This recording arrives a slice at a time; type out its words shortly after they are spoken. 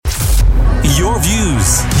Your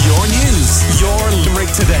views, your news, your Limerick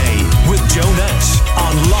Today with Joe Nash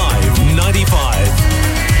on Live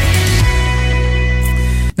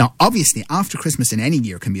 95. Now, obviously, after Christmas in any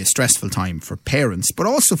year can be a stressful time for parents, but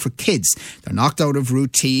also for kids. They're knocked out of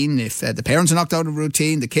routine. If the parents are knocked out of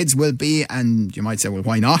routine, the kids will be, and you might say, well,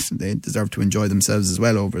 why not? They deserve to enjoy themselves as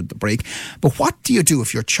well over the break. But what do you do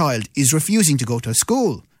if your child is refusing to go to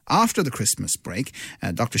school after the Christmas break?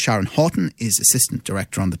 Dr. Sharon Houghton is Assistant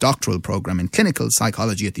Director on the Doctoral Programme in Clinical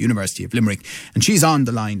Psychology at the University of Limerick, and she's on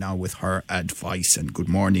the line now with her advice. And good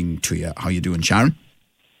morning to you. How are you doing, Sharon?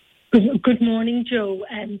 Good morning, Joe,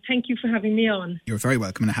 and thank you for having me on. You're very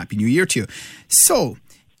welcome, and a Happy New Year to you. So,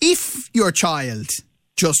 if your child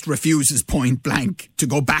just refuses point blank to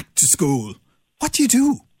go back to school, what do you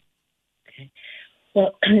do? Okay.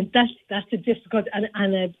 Well, that's a difficult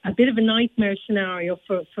and a bit of a nightmare scenario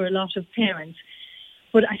for a lot of parents.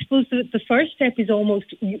 But I suppose the first step is almost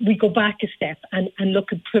we go back a step and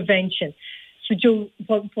look at prevention. So, Joe,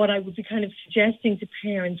 what I would be kind of suggesting to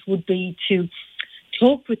parents would be to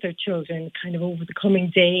talk with their children kind of over the coming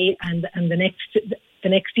day and the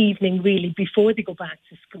next evening, really, before they go back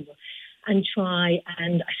to school, and try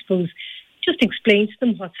and, I suppose, just explain to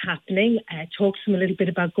them what's happening, talk to them a little bit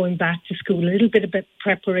about going back to school, a little bit about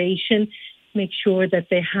preparation, make sure that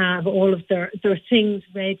they have all of their things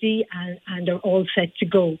ready and are all set to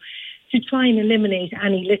go, to try and eliminate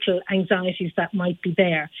any little anxieties that might be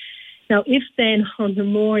there. Now, if then on the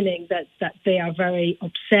morning that they are very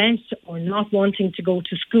upset or not wanting to go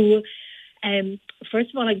to school, first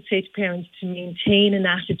of all, I would say to parents to maintain an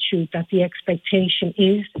attitude that the expectation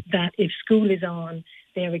is that if school is on,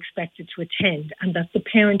 they are expected to attend, and that the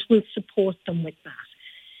parent will support them with that.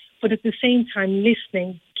 But at the same time,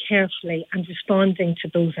 listening carefully and responding to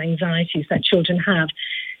those anxieties that children have.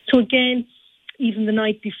 So again, even the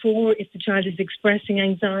night before, if the child is expressing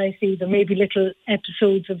anxiety, there may be little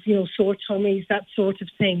episodes of, sore tummies, that sort of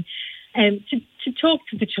thing. To talk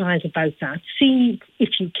to the child about that, see if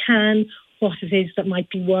you can what it is that might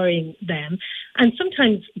be worrying them. And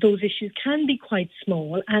sometimes those issues can be quite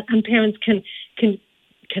small, and parents can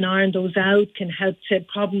iron those out, can help to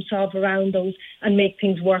problem solve around those and make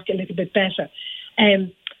things work a little bit better.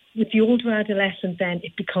 With the older adolescent, then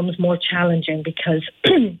it becomes more challenging because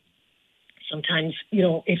sometimes,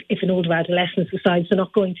 if an older adolescent decides they're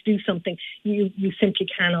not going to do something, you simply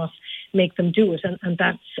cannot make them do it, and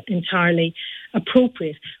that's entirely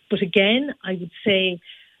appropriate. But again, I would say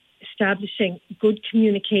establishing good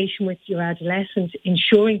communication with your adolescent,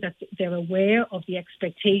 ensuring that they're aware of the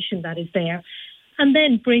expectation that is there, and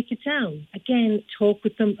then break it down. Again, talk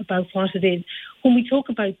with them about what it is. When we talk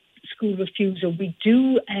about school refusal, we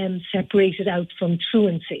do separate it out from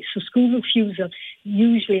truancy. So school refusal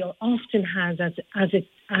usually or often has at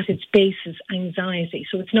its basis anxiety.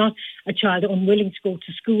 So it's not a child unwilling to go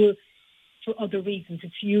to school for other reasons.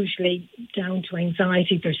 It's usually down to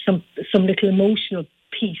anxiety. There's some little emotional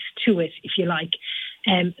piece to it, if you like.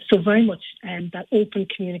 So very much that open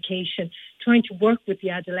communication, trying to work with the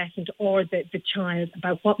adolescent or the child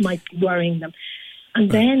about what might be worrying them. And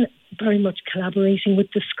then very much collaborating with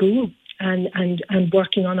the school and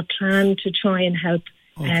working on a plan to try and help.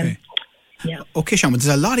 Okay. Okay, Sean, there's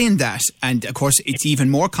a lot in that. And of course, it's even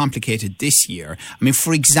more complicated this year. I mean,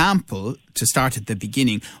 for example, to start at the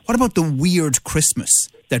beginning, what about the weird Christmas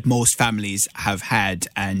that most families have had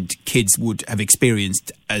and kids would have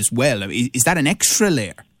experienced as well? I mean, is that an extra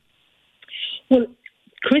layer? Well,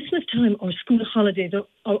 Christmas time or school holidays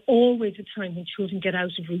are always a time when children get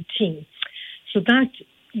out of routine. So that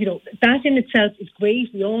in itself is great.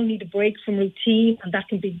 We all need a break from routine, and that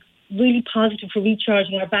can be really positive for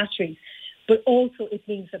recharging our batteries. But also it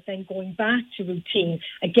means that then going back to routine,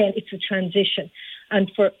 again, it's a transition.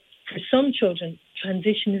 And for some children,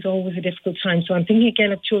 transition is always a difficult time. So I'm thinking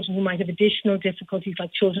again of children who might have additional difficulties,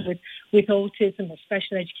 like children with autism or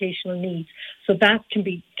special educational needs. So that can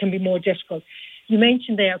be more difficult. You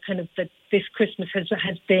mentioned there kind of that this Christmas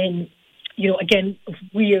has been, again,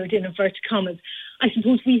 weird in inverted commas. I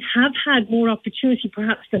suppose we have had more opportunity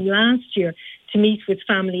perhaps than last year to meet with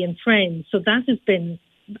family and friends. So that has been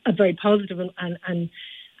a very positive and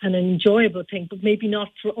an enjoyable thing, but maybe not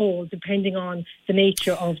for all, depending on the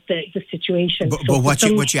nature of the situation. But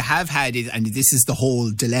what you have had is, and this is the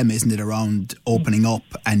whole dilemma, isn't it, around opening up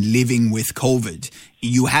and living with COVID,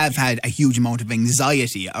 you have had a huge amount of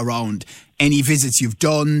anxiety around any visits you've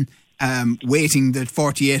done, waiting the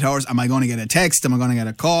 48 hours. Am I going to get a text? Am I going to get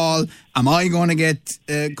a call? Am I going to get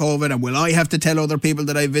COVID? And will I have to tell other people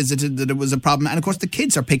that I visited that it was a problem? And of course, the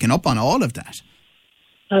kids are picking up on all of that.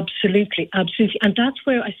 Absolutely. And that's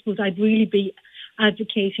where I suppose I'd really be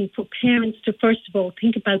advocating for parents to, first of all,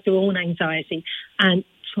 think about their own anxiety and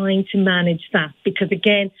trying to manage that. Because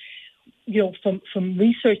again, from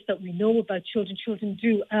research that we know about children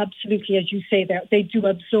do absolutely, as you say there, they do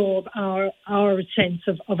absorb our sense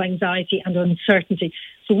of anxiety and uncertainty.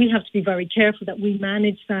 So we have to be very careful that we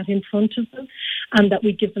manage that in front of them and that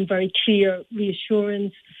we give them very clear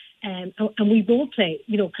reassurance and we role play,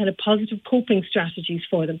 kind of positive coping strategies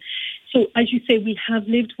for them. So as you say, we have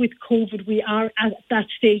lived with COVID. We are at that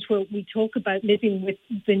stage where we talk about living with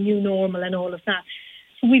the new normal and all of that.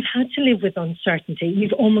 We've had to live with uncertainty.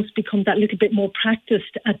 We've almost become that little bit more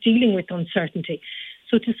practiced at dealing with uncertainty.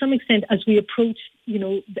 So to some extent, as we approach,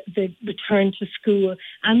 the return to school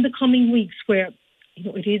and the coming weeks where,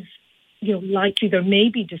 it is, likely there may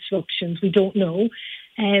be disruptions, we don't know,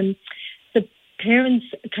 the parents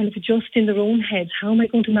kind of adjust in their own heads, how am I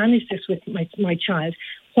going to manage this with my child?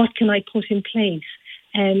 What can I put in place?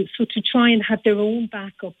 So to try and have their own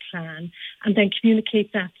backup plan and then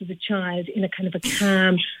communicate that to the child in a kind of a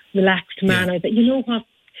calm, relaxed manner that,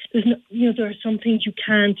 there are some things you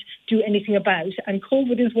can't do anything about, and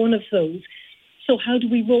COVID is one of those. So how do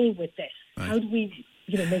we roll with this? Right. How do we,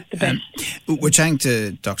 make the best? We're chatting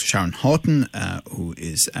to Dr. Sharon Houghton, who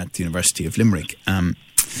is at the University of Limerick.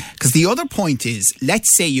 Because the other point is,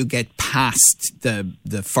 let's say you get past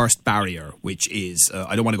the first barrier, which is,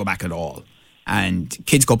 I don't want to go back at all. And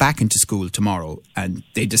kids go back into school tomorrow and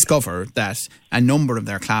they discover that a number of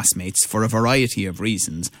their classmates, for a variety of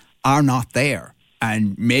reasons, are not there.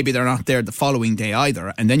 And maybe they're not there the following day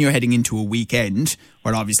either. And then you're heading into a weekend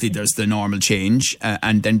where obviously there's the normal change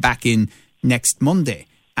and then back in next Monday.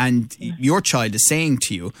 And your child is saying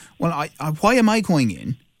to you, well, why am I going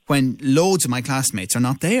in when loads of my classmates are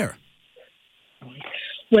not there?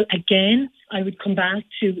 Well, again, I would come back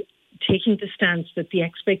to taking the stance that the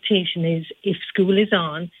expectation is if school is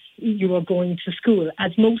on, you are going to school,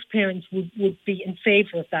 as most parents would be in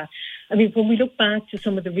favour of that. I mean, when we look back to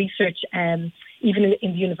some of the research, even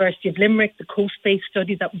in the University of Limerick, the coast-based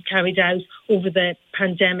study that was carried out over the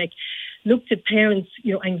pandemic, looked at parents'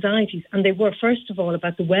 anxieties, and they were, first of all,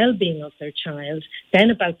 about the well-being of their child, then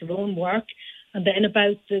about their own work, and then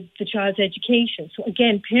about the child's education. So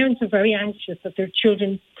again, parents are very anxious that their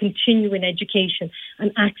children continue in education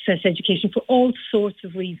and access education for all sorts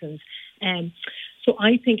of reasons. So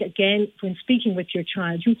I think, again, when speaking with your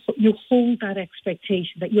child, you hold that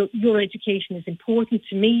expectation that your education is important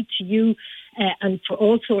to me, to you, and for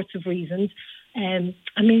all sorts of reasons, and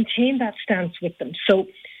maintain that stance with them. So,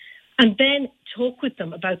 and then talk with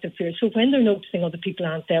them about their fears. So when they're noticing other people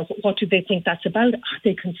aren't there, what do they think that's about? Are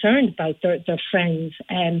they concerned about their friends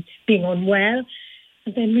being unwell?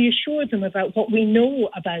 And then reassure them about what we know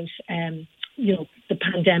about, the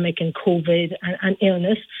pandemic and COVID and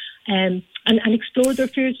illness, and explore their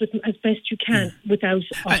fears with them as best you can without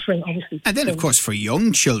offering, obviously. And then, of course, for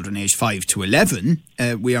young children aged 5 to 11,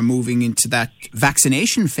 we are moving into that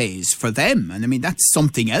vaccination phase for them. And I mean, that's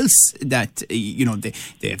something else that,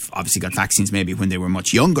 they've obviously got vaccines maybe when they were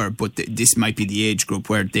much younger, but this might be the age group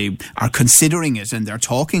where they are considering it and they're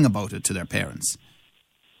talking about it to their parents.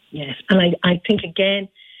 Yes, and I think, again,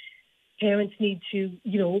 parents need to,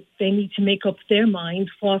 they need to make up their mind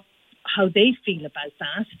how they feel about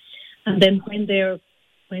that. And then when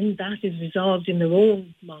that is resolved in their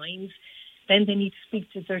own minds, then they need to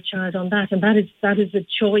speak to their child on that. And that is a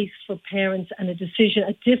choice for parents and a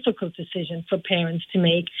difficult decision for parents to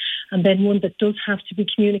make, and then one that does have to be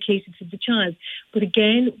communicated to the child. But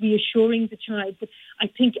again, reassuring the child. But I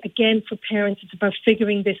think, again, for parents, it's about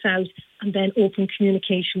figuring this out and then open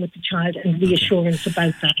communication with the child and reassurance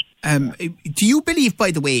about that. Do you believe,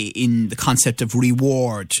 by the way, in the concept of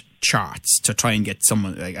reward charts to try and get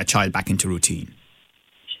a child back into routine?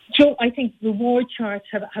 So I think reward charts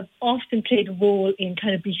have often played a role in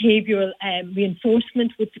kind of behavioural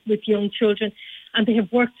reinforcement with young children, and they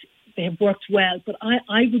have worked well. But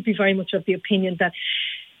I would be very much of the opinion that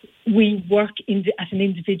we work at an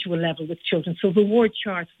individual level with children. So reward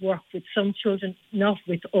charts work with some children, not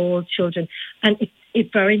with all children. And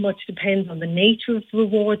it very much depends on the nature of the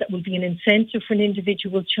reward. That will be an incentive for an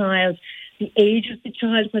individual child, the age of the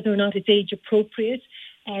child, whether or not it's age appropriate.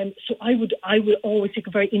 So I would always take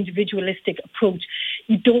a very individualistic approach.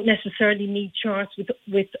 You don't necessarily need charts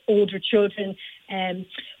with older children.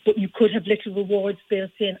 but you could have little rewards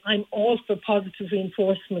built in. I'm all for positive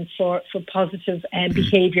reinforcement for positive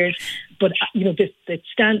behaviours, but the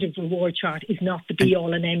standard reward chart is not the be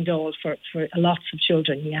all and end all for lots of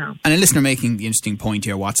children. Yeah. And a listener making the interesting point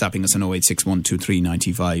here, WhatsApping us on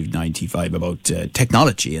 08612395595 about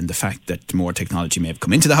technology and the fact that more technology may have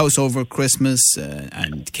come into the house over Christmas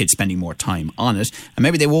and kids spending more time on it, and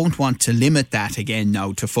maybe they won't want to limit that again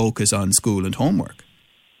now to focus on school and homework.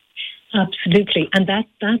 Absolutely, and that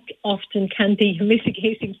often can be a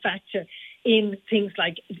mitigating factor in things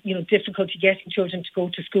like difficulty getting children to go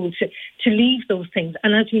to school, to leave those things.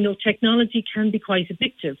 And as we know, technology can be quite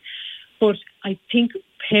addictive, but I think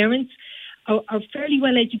parents are fairly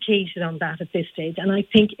well educated on that at this stage, and I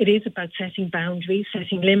think it is about setting boundaries,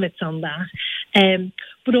 setting limits on that,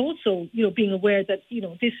 but also being aware that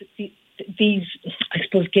these I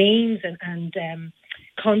suppose games and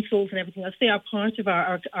consoles and everything else, they are part of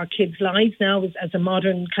our kids' lives now as a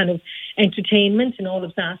modern kind of entertainment and all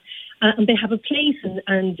of that, and they have a place.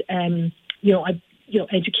 And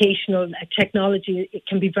educational technology, it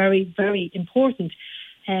can be very, very important,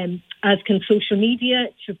 as can social media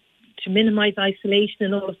to minimise isolation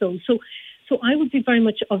and all of those. So I would be very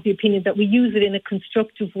much of the opinion that we use it in a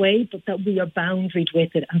constructive way, but that we are boundaried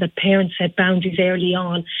with it, and that parents set boundaries early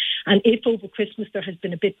on. And if over Christmas there has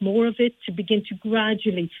been a bit more of it, to begin to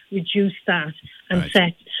gradually reduce that and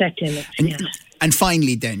set limits. And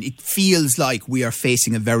finally then, it feels like we are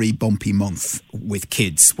facing a very bumpy month with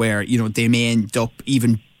kids where, they may end up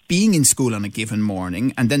even being in school on a given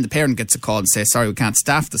morning, and then the parent gets a call and says, sorry, we can't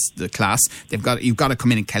staff the class. You've got to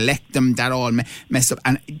come in and collect them. That all mess up.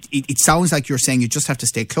 And it sounds like you're saying you just have to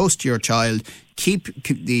stay close to your child, keep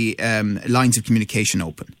the lines of communication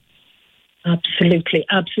open. Absolutely.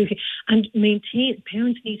 And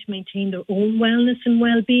parents need to maintain their own wellness and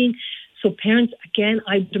well-being. So parents, again,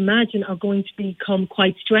 I would imagine, are going to become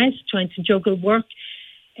quite stressed, trying to juggle work,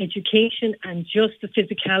 education, and just the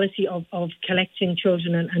physicality of collecting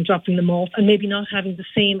children and dropping them off, and maybe not having the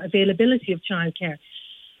same availability of childcare.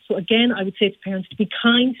 So again, I would say to parents to be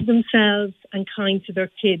kind to themselves and kind to their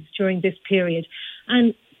kids during this period.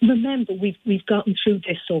 And remember, we've gotten through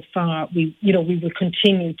this so far. We will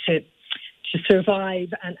continue to survive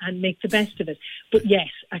and make the best of it. But yes,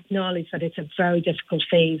 acknowledge that it's a very difficult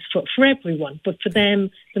phase for everyone, but for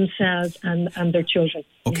them, themselves and their children.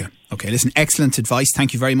 Okay. Listen, excellent advice.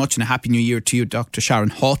 Thank you very much, and a happy new year to you, Dr. Sharon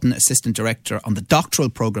Houghton, Assistant Director on the Doctoral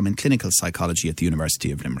Programme in Clinical Psychology at the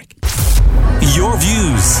University of Limerick. Your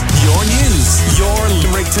views, your news, your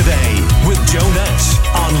Limerick Today.